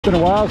It's been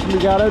a while since we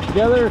got out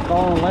together,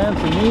 Colin, Lance,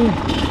 and me.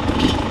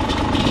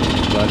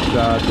 But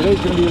today's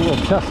going to be a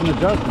little test and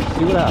adjustment to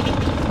see what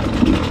happens.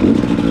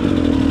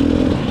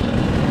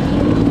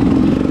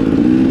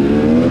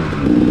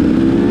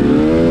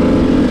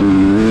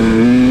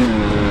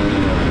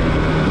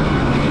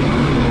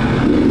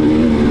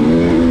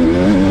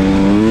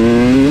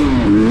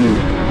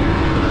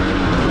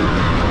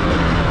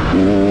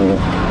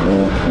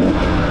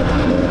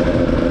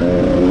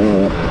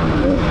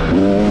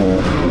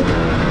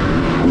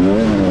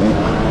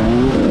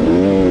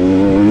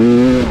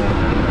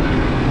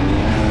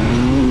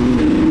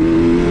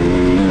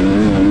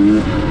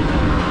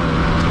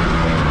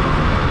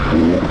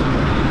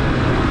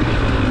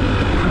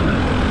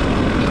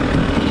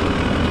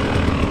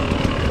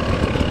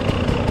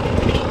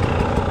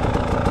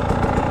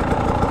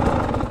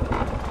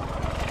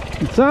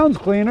 It sounds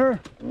cleaner.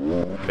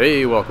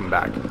 Hey, welcome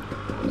back.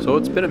 So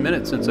it's been a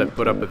minute since I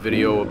put up a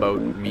video about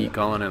me,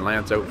 Colin, and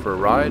Lance out for a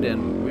ride,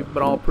 and we've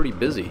been all pretty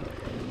busy.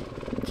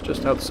 It's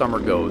just how the summer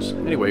goes.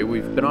 Anyway,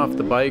 we've been off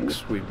the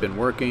bikes, we've been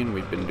working,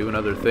 we've been doing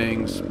other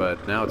things,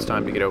 but now it's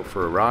time to get out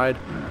for a ride,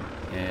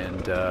 and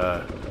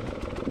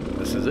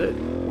this is it.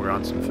 We're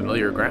on some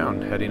familiar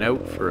ground, heading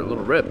out for a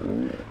little rip.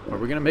 But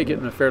we're going to make it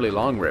in a fairly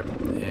long rip.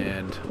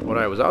 And what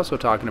I was also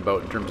talking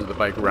about in terms of the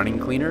bike running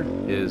cleaner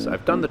is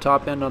I've done the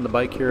top end on the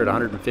bike here at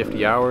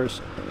 150 hours.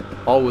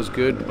 All was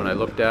good when I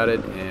looked at it,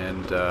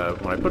 and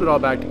when I put it all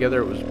back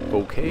together it was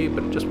okay,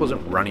 but it just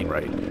wasn't running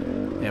right.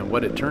 And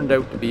what it turned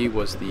out to be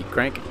was the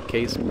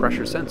crankcase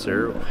pressure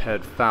sensor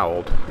had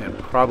fouled, and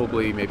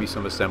probably maybe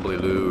some assembly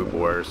lube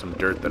or some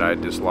dirt that I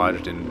had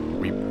dislodged in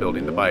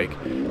rebuilding the bike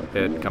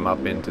had come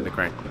up into the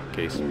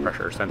crankcase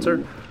pressure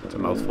sensor. It's a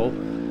mouthful.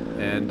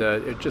 And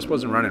it just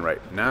wasn't running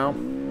right. Now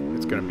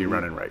it's going to be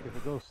running right. If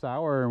it goes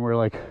sour and we're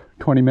like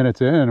 20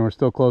 minutes in and we're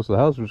still close to the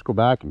house, we'll just go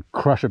back and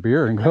crush a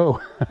beer and go.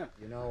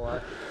 You know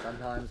what?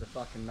 Sometimes a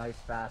fucking nice,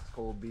 fast,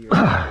 cold beer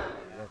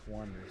worth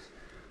wonders.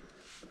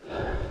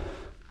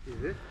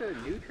 Is this the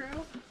new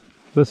trail?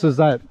 This is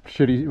that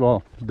shitty,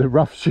 well, the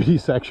rough,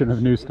 shitty section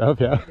of new stuff,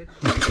 yeah.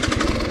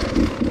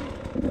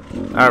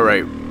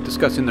 Alright,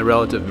 discussing the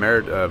relative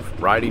merit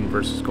of riding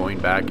versus going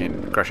back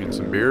and crushing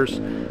some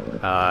beers.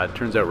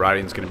 Turns out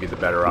riding is going to be the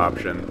better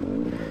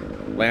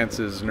option. Lance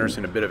is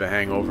nursing a bit of a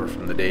hangover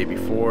from the day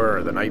before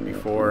or the night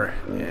before,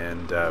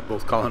 and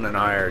both Colin and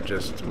I are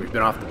we've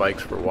been off the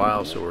bikes for a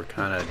while, so we're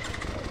kind of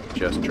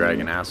just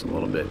dragging ass a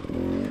little bit.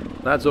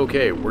 That's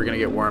okay. We're going to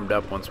get warmed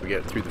up once we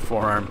get through the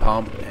forearm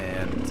pump,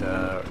 and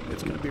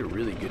it's going to be a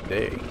really good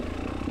day.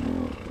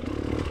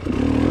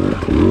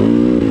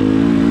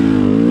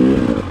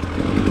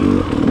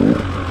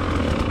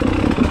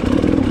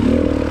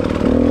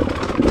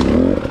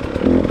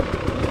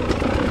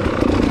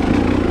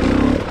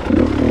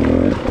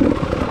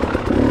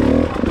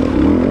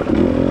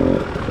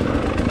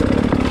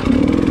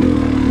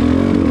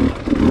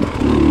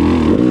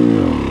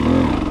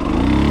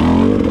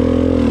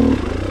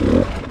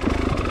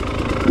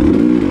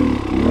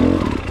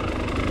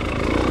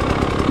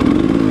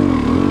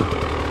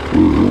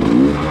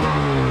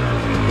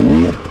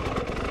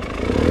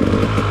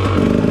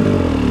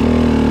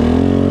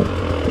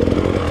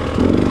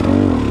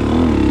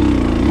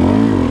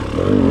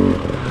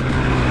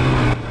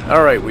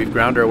 Alright, we've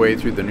ground our way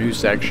through the new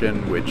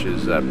section, which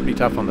is pretty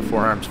tough on the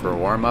forearms for a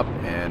warm-up,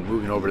 and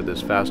moving over to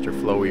this faster,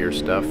 flowier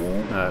stuff,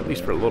 at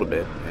least for a little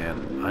bit,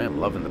 and I am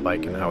loving the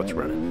bike and how it's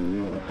running.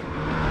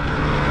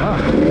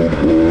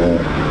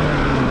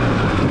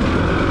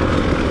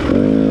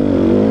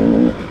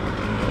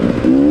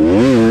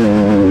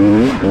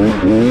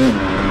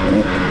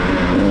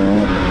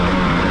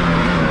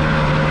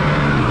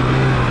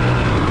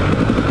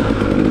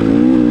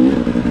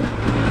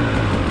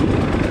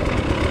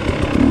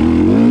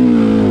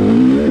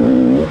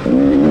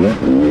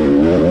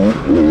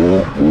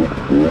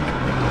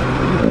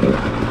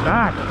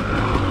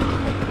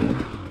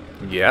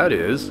 Yeah, it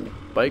is.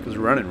 Bike is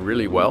running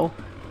really well.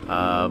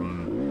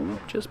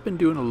 Just been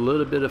doing a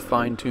little bit of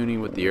fine-tuning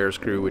with the air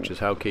screw, which is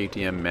how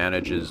KTM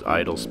manages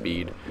idle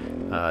speed.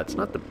 It's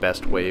not the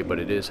best way, but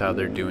it is how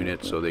they're doing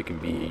it so they can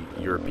be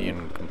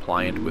European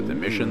compliant with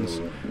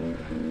emissions.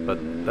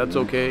 But that's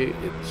okay.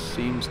 It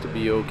seems to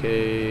be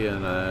okay,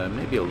 and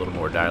maybe a little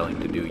more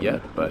dialing to do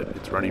yet, but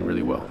it's running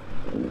really well.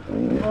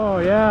 Oh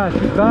yeah,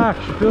 she's back.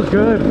 She feels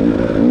good.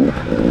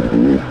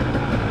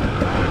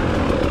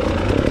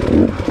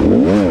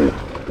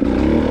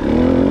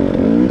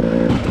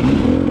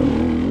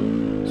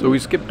 So we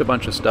skipped a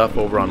bunch of stuff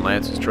over on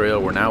Lance's trail.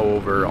 We're now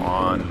over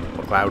on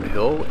McLeod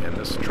Hill, and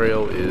this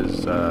trail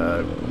is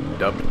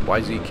dubbed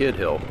YZ Kid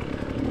Hill.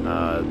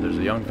 There's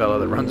a young fella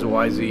that runs a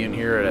YZ in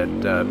here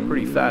at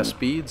pretty fast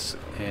speeds,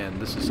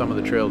 and this is some of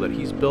the trail that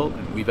he's built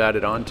and we've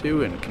added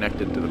onto and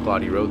connected to the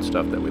Cloddy Road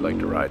stuff that we like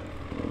to ride.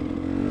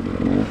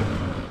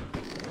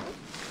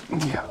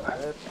 Yeah.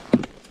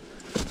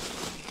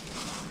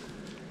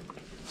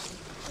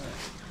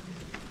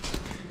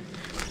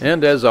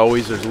 And as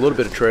always, there's a little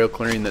bit of trail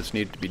clearing that's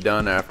needed to be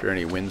done after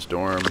any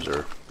windstorms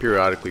or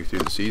periodically through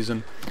the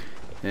season.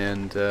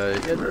 And yeah,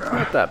 it's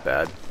not that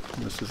bad.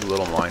 This is a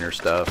little minor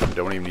stuff.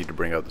 Don't even need to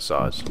bring out the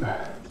saws.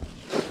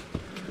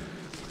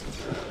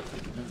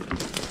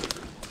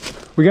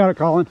 We got it,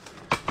 Colin.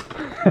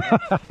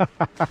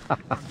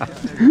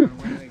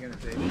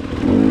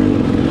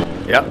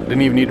 Yeah,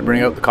 didn't even need to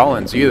bring out the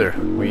Collins either.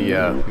 We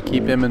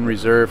keep him in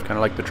reserve, kind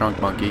of like the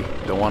trunk monkey.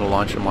 Don't want to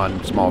launch him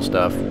on small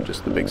stuff,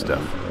 just the big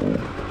stuff.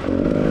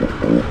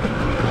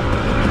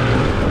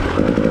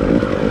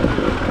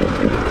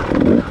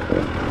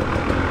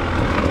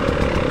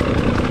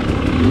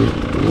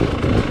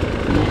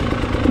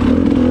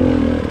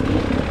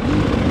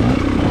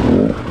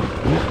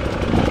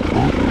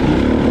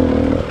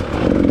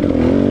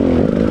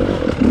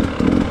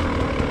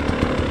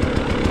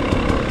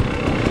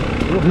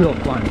 Real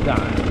climb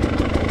time.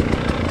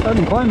 I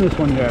haven't climbed this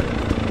one yet.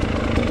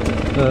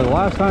 The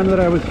last time that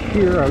I was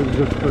here, I was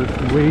just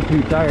way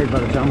too tired by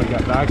the time we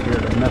got back here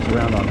to mess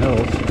around on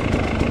hills.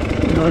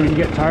 You know, when you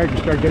get tired, you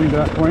start getting to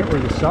that point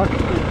where you suck.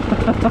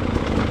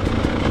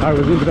 I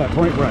was into that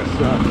point where I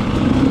sucked.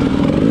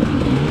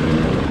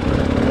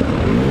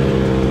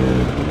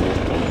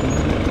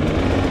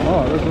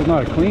 Oh, this is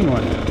not a clean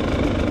one.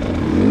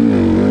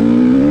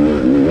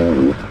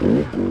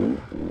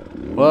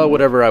 Well,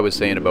 whatever I was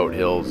saying about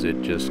hills,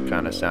 it just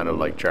kind of sounded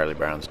like Charlie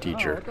Brown's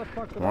teacher.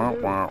 Wah,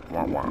 wah,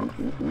 wah, wah.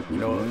 You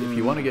know, if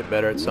you want to get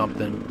better at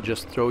something,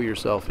 just throw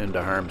yourself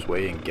into harm's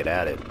way and get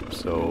at it.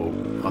 So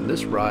on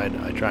this ride,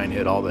 I try and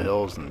hit all the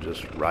hills and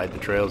just ride the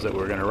trails that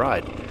we're going to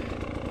ride.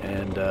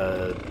 And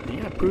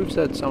yeah, it proves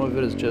that some of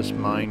it is just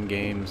mind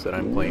games that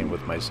I'm playing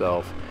with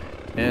myself.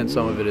 And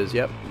some of it is,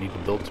 yep, need to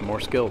build some more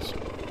skills.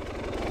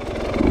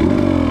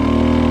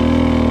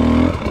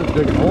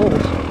 Digging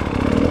holes.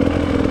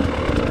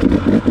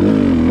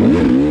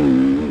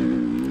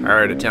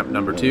 Alright, attempt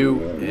number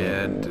 2,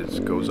 and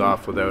it goes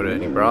off without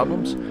any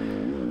problems.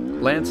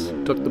 Lance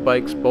took the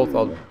bikes, both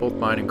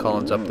mine and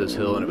Colin's, up this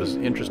hill, and it was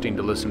interesting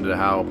to listen to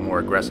how more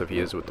aggressive he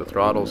is with the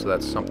throttle, so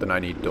that's something I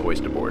need to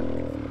hoist aboard.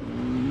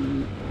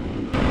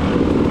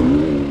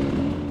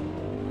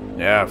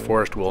 Yeah,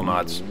 forest will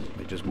knots.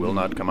 They just will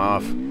not come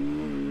off.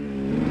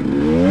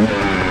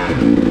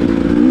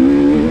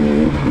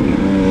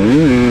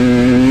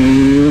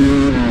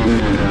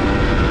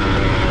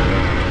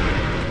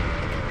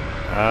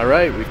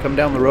 Alright, we've come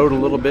down the road a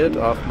little bit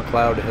off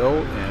McLeod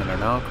Hill and are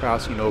now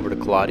crossing over to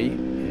Claudie.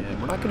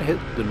 And we're not going to hit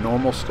the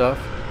normal stuff.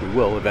 We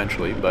will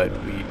eventually, but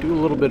we do a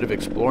little bit of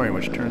exploring,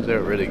 which turns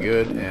out really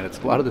good. And it's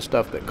a lot of the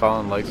stuff that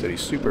Colin likes that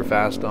he's super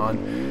fast on.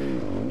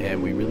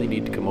 And we really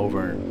need to come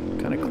over and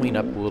kind of clean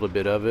up a little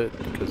bit of it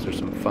because there's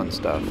some fun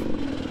stuff.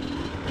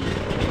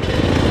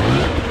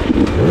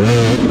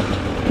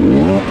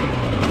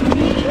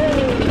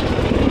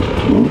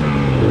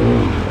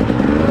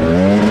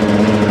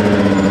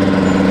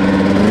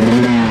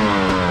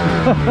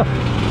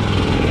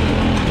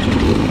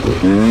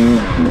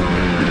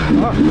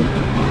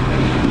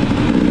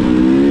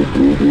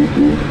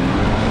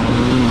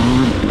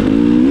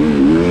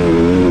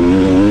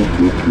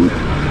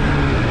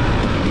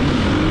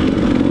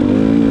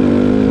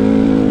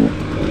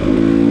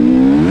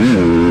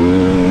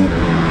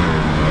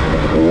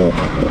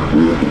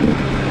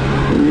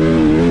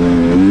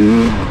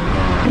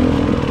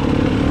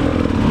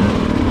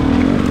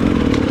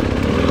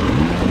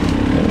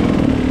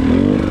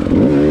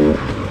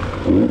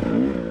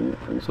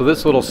 So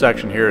this little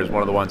section here is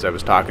one of the ones I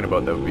was talking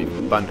about that would be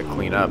fun to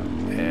clean up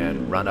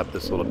and run up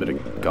this little bit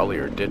of gully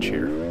or ditch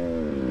here.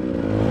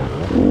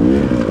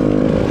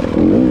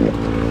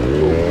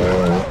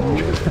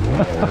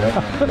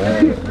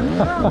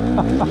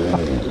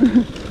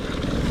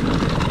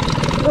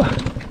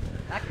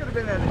 That could have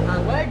been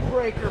a leg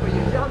breaker, but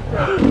you jumped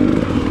it.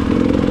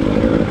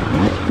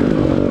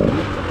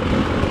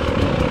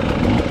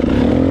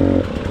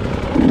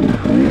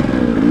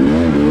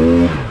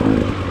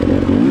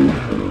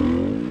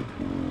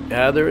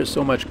 Yeah, there is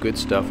so much good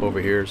stuff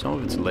over here. Some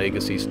of it's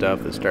legacy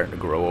stuff that's starting to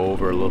grow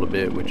over a little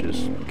bit, which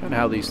is kind of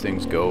how these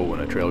things go when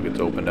a trail gets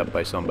opened up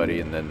by somebody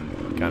and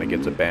then kind of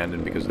gets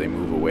abandoned because they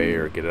move away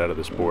or get out of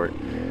the sport.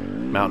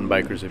 Mountain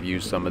bikers have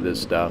used some of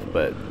this stuff,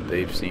 but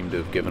they've seemed to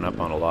have given up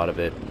on a lot of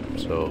it.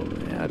 So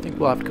yeah, I think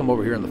we'll have to come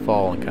over here in the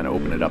fall and kind of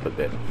open it up a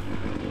bit.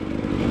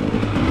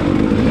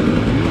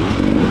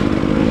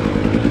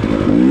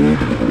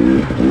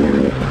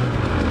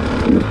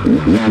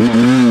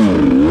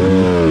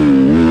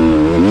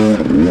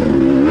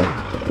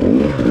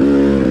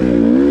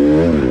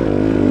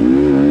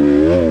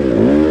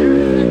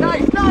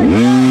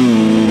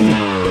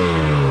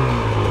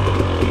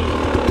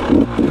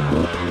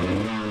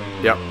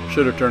 Yep,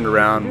 should have turned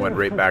around, went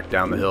right back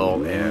down the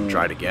hill and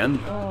tried again.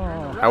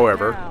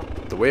 However,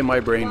 the way my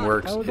brain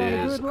works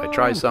is I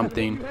try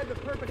something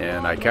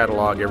and I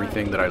catalog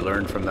everything that I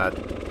learned from that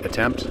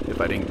attempt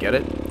if I didn't get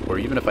it, or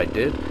even if I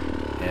did,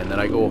 and then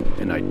I go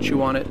and I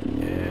chew on it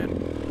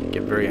and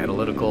get very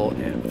analytical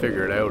and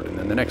figure it out, and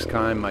then the next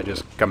time I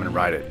just come and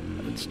ride it.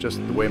 It's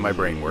just the way my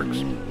brain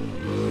works.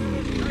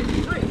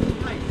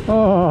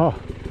 Oh.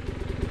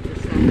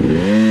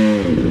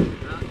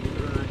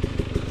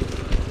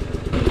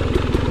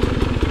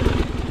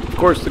 Of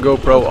course, the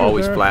GoPro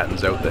always there.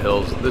 flattens out the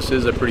hills. This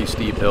is a pretty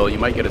steep hill. You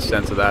might get a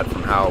sense of that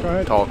from how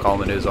tall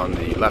Colin is on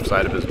the left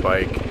side of his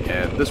bike.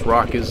 And this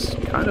rock is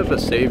kind of a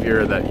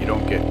savior that you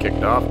don't get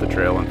kicked off the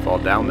trail and fall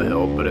down the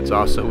hill, but it's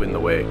also in the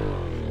way.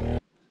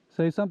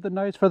 Say something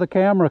nice for the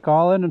camera,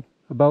 Colin,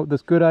 about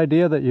this good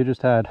idea that you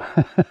just had.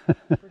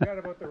 Forgot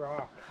about the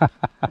rock.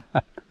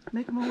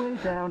 Making my way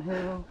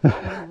downhill.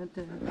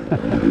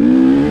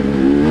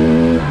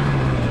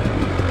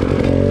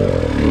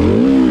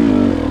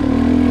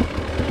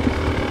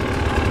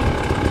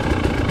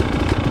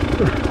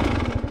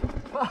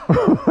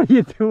 What are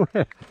you doing?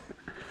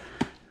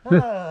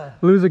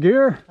 Lose a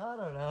gear? I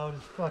don't know,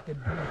 just fucking...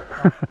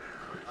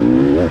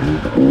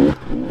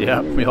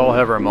 Yeah, we all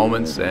have our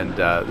moments, and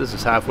this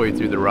is halfway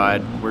through the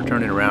ride. We're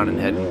turning around and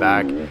heading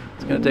back.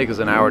 It's going to take us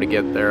an hour to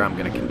get there. I'm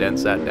going to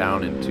condense that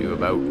down into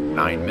about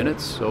 9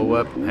 minutes,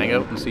 so hang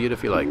out and see it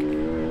if you like.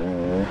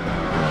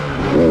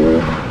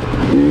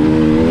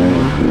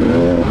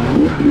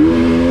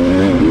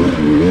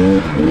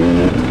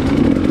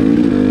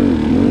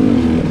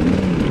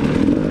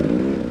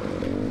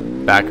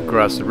 Back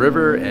across the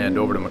river and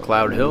over to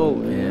McLeod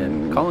Hill,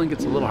 and Colin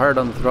gets a little hard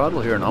on the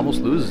throttle here and almost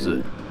loses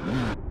it.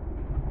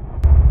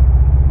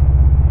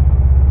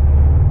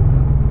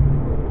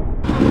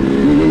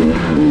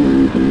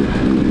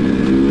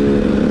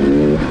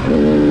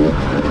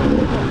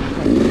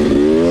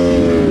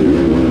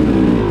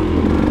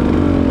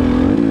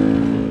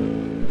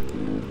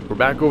 We're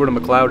back over to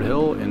McLeod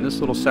Hill, and this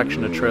little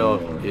section of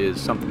trail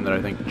is something that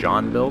I think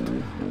John built,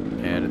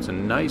 and it's a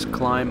nice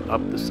climb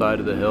up the side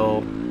of the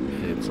hill.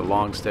 It's a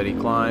long, steady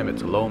climb,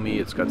 it's loamy,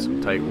 it's got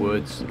some tight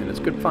woods, and it's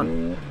good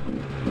fun.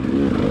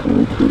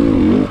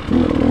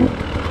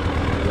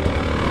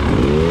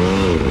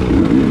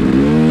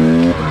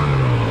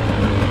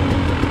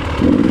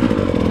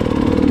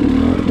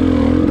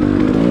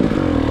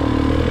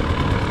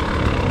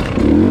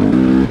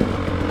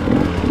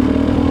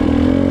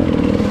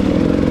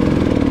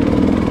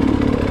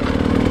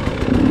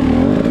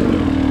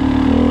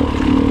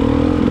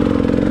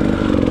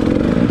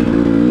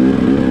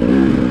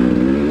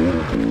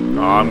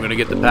 I'm going to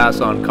get the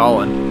pass on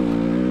Colin.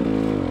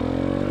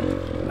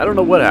 I don't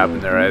know what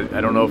happened there.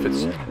 I don't know if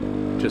it's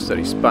just that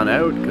he spun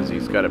out because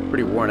he's got a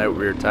pretty worn out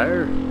rear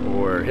tire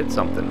or hit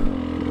something.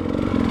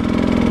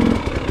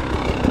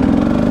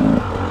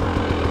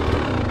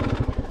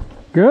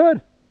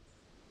 Good?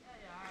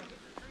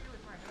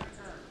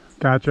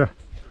 Gotcha.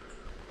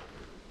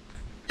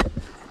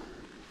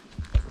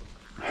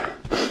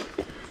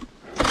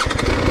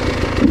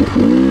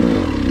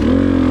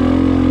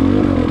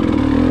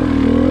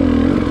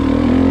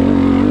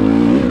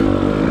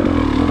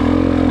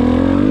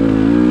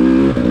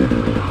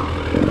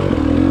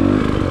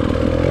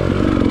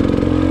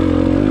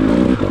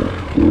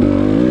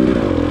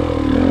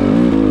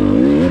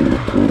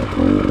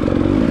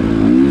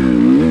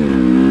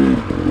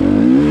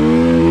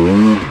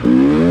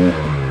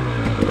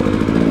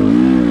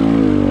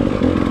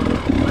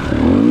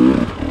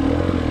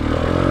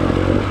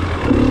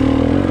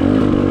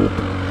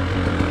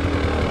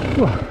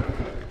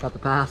 Got the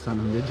pass on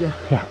him, did you?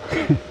 Yeah.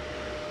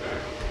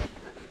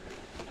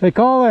 Hey,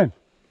 Colin.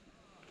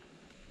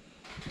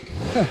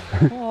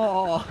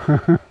 Oh.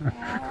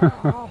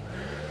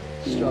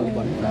 Strong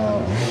bunny.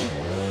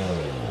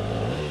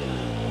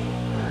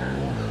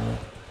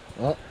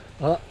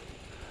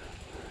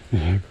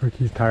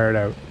 He's tired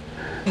out.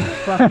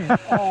 Fucking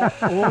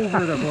all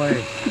over the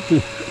place.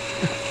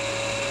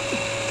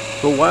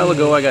 So a while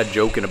ago I got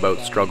joking about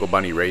Struggle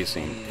Bunny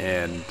racing,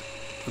 and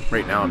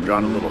right now I'm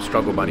drawing a little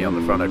Struggle Bunny on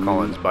the front of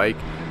Colin's bike,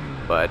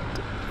 but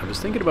I was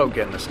thinking about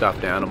getting a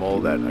stuffed animal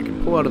that I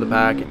can pull out of the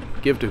pack and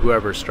give to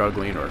whoever's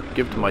struggling, or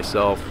give to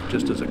myself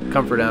just as a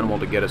comfort animal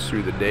to get us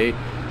through the day.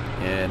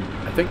 And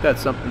I think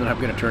that's something that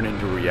I'm going to turn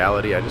into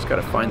reality. I just got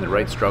to find the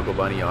right Struggle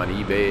Bunny on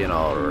eBay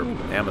or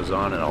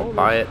Amazon, and I'll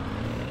buy it,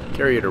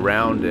 carry it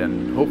around,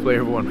 and hopefully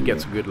everyone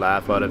gets a good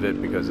laugh out of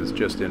it because it's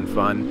just in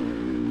fun.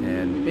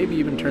 And maybe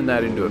even turn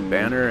that into a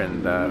banner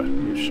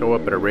and show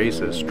up at a race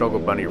as Struggle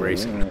Bunny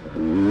Racing.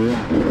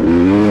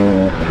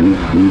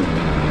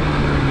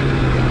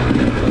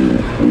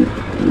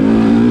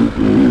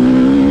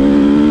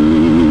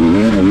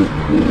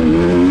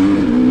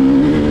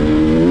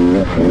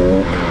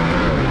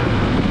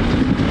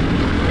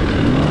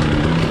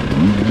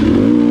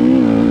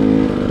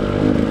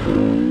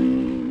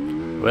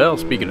 Well,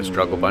 speaking of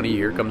Struggle Bunny,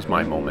 here comes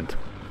my moment.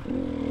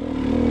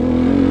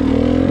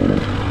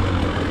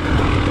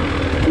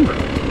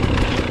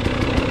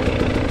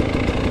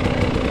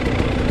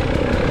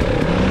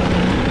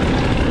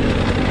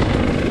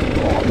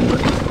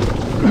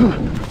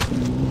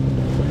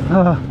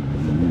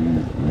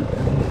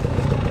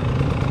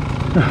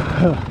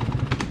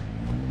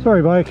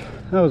 Sorry, bike.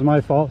 That was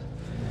my fault.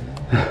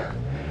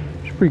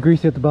 It's pretty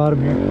greasy at the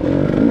bottom here.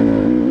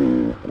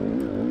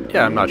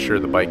 Yeah, I'm not sure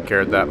the bike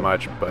cared that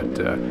much, but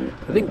I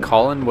think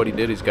Colin, what he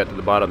did, he's got to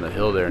the bottom of the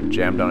hill there and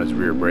jammed on his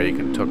rear brake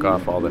and took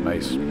off all the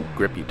nice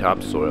grippy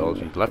topsoil.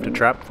 He left a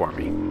trap for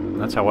me.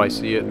 And that's how I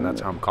see it, and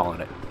that's how I'm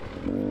calling it.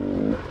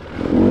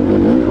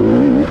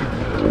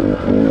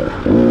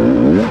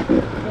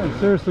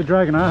 seriously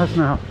dragging ass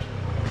now.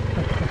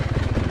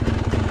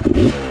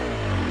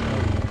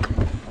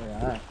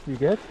 Alright. You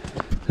good?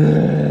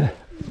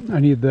 I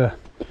need the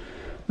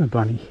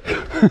bunny.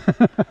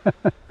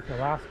 The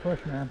last push,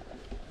 man.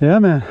 Yeah,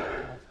 man.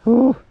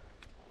 Ooh.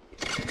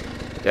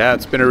 Yeah,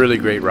 it's been a really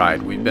great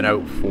ride. We've been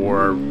out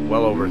for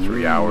well over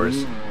 3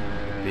 hours.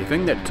 The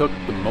thing that took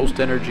the most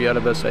energy out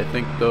of us, I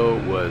think, though,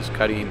 was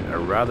cutting a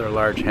rather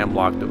large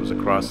hemlock that was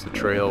across the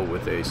trail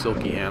with a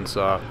silky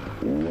handsaw.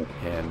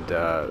 And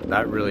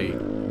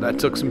that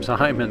took some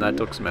time and that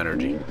took some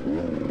energy.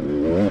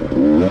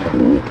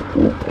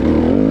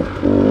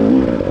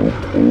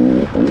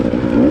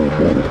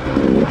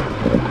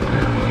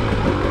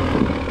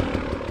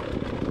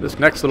 This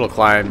next little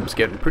climb is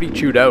getting pretty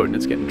chewed out and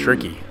it's getting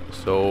tricky.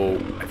 So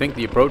I think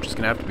the approach is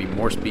going to have to be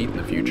more speed in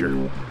the future.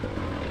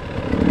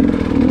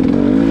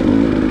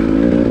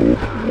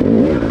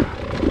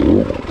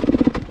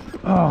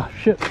 Oh,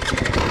 shit.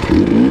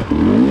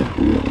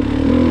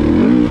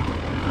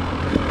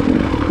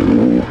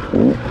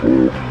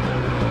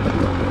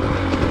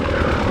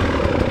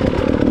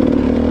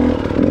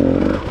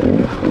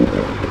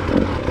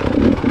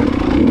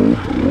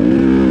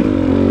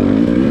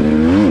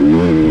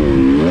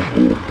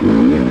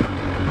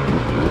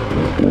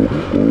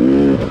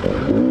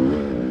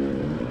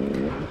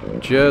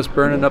 Just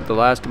burning up the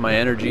last of my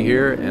energy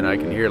here, and I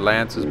can hear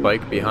Lance's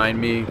bike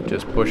behind me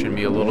just pushing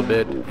me a little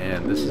bit,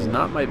 and this is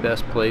not my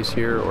best place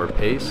here or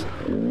pace.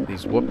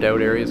 These whooped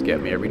out areas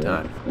get me every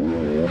time.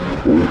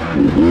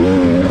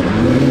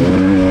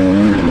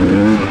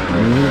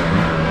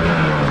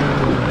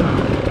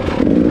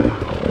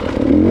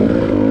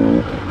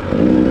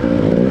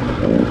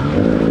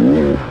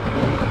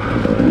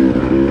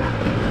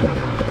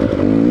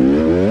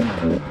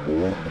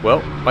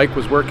 Well, bike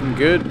was working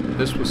good.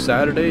 This was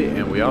Saturday,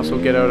 and we also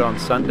get out on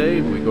Sunday.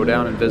 We go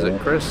down and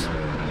visit Chris.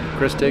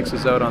 Chris takes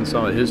us out on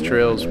some of his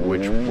trails,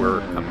 which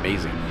were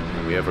amazing.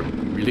 We have a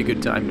really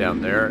good time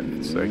down there.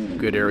 It's a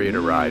good area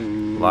to ride. A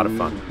lot of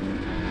fun.